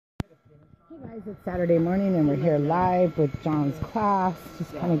Hey guys, it's Saturday morning and we're here live with John's class,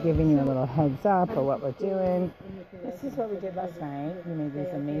 just kind of giving you a little heads up of what we're doing. This is what we did last night. We made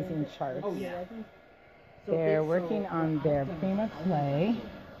these amazing charts. They're working on their prima clay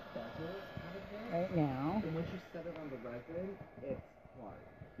right now. And once you set it on the resin, it's hard.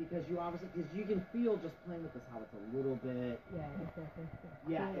 Because you can feel just playing with this how it's a little bit,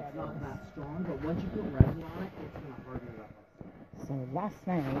 it's not that strong, but once you put resin on it, it's going to harden it up. So last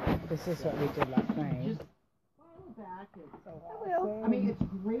night, this is what we did last night. Just follow back. I mean, it's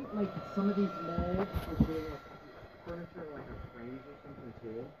great, like some of these molds for doing like furniture, like a frames or something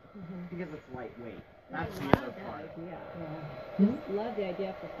too, because it's lightweight. That's the other part. Love the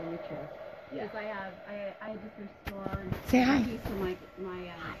idea for furniture. Yeah. Because I just restored Say hi. a piece of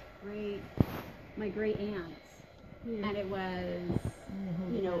my great aunts, and it was,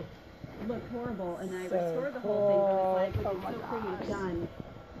 looked horrible, and I restored the whole thing, but it's so pretty done.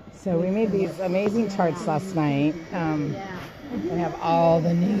 So we made these amazing charts last night. We have all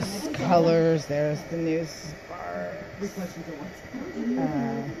the new colors. There's the new sparks.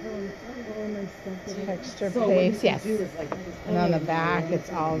 Texture paste, yes. And on the back,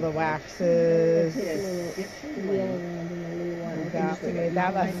 it's all the waxes. We made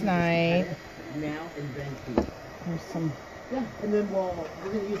that last night. Now and then too. There's some. Yeah, and then we're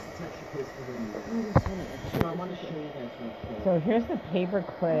going to use the texture paste for the So I want to show you guys real quick. So here's the paper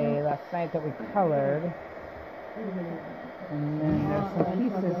clay last night that we colored. And then there's some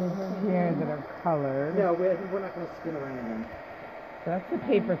pieces here that are colored. No, we're not going to skin around them. So that's the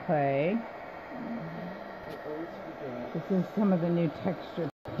paper clay. This is some of the new texture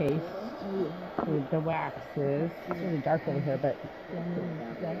paste with the waxes. It's really dark over here, but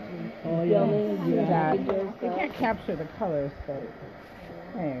you can't capture the colors, but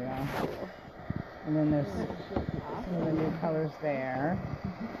there you go. And then there's some of the new colors there.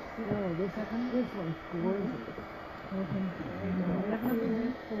 Oh, this one's gorgeous.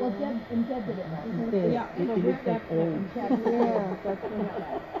 Well, Deb did it right. Yeah, it looks like old.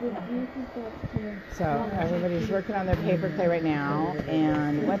 So everybody's working on their paper clay right now,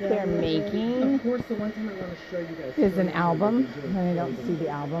 and what they're making Of course, the one thing I want to show you guys is an album. And I don't see the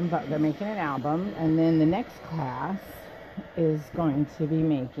album, but they're making an album. And then the next class is going to be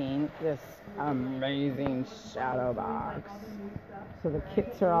making this amazing shadow box. So the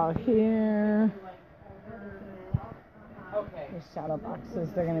kits are all here. The shadow boxes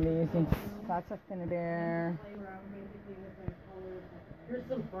they're going to be using lots of Finnabair. Here's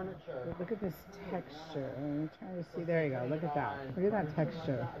some furniture. Look at this texture. I'm trying to see. There you go. Look at that. Look at that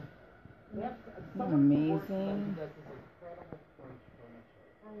texture. Isn't that amazing?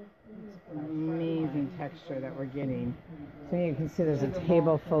 It's an amazing texture that we're getting. So you can see there's a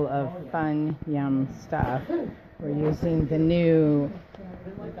table full of fun, yum stuff. We're using the new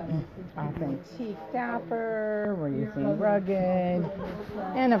Authentique Dapper. We're using Rugged.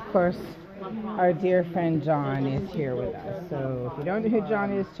 And of course, our dear friend John is here with us. So if you don't know who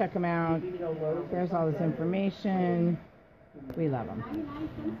John is, check him out. There's all his information. We love him.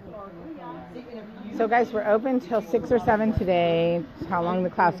 So guys, we're open till 6 or 7 today. It's how long the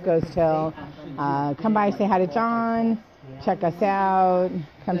class goes till. Come by, say hi to John. Check us out.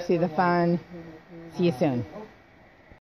 Come see the fun. See you soon.